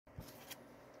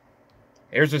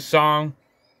Here's a song,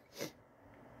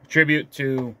 tribute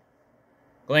to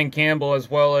Glen Campbell, as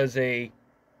well as a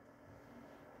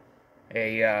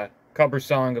cover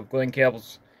song of Glen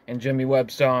Campbell's and Jimmy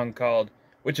Webb's song called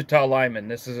Wichita Lineman.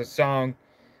 This is a song,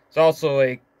 it's also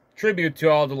a tribute to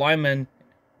all the linemen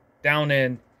down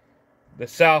in the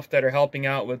South that are helping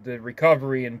out with the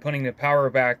recovery and putting the power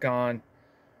back on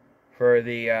for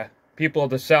the people of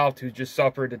the South who just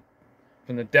suffered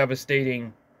from the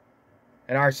devastating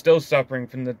and are still suffering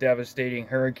from the devastating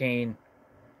Hurricane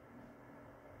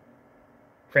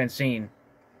Francine.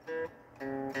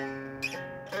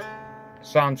 The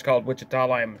song's called Wichita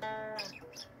Lineman.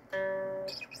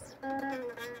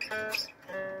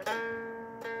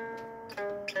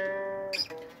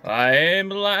 I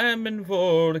am a lineman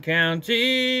for the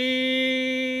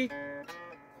county,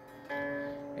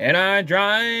 and I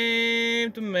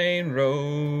drive the main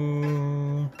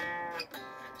road,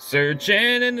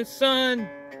 searching in the sun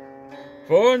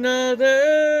for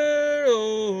another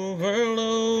overload.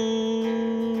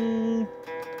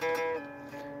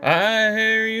 I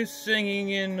hear you singing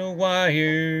in the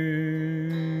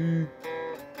wire,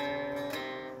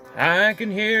 I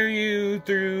can hear you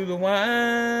through the wine,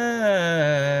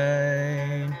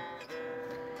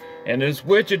 and this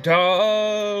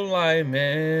Wichita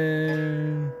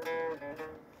lineman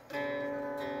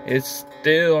is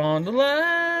still on the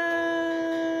line.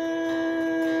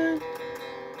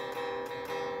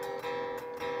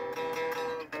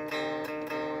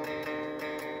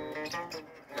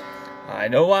 I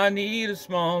know I need a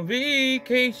small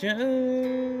vacation,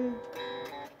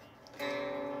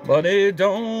 but it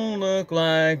don't look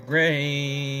like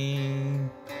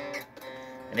rain.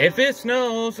 And if it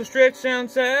snows, so stretch down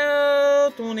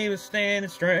south won't even stand a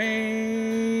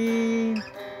strain.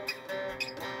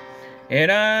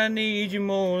 And I need you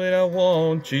more than I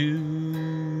want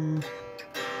you,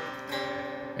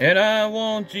 and I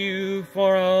want you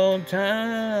for all time.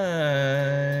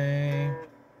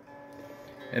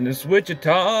 And this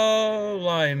Wichita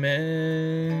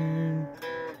lineman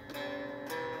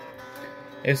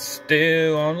is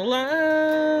still on the line.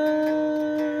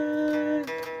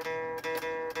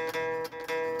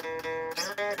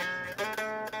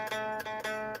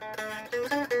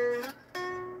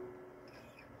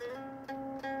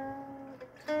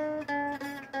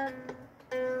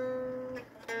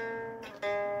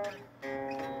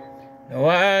 No,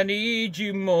 I need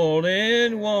you more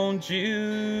than want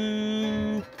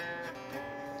you,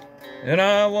 and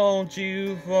I want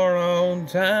you for all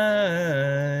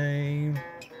time.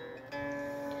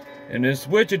 And this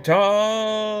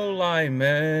Wichita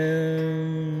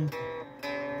lineman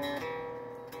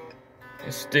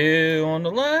is still on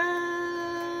the line.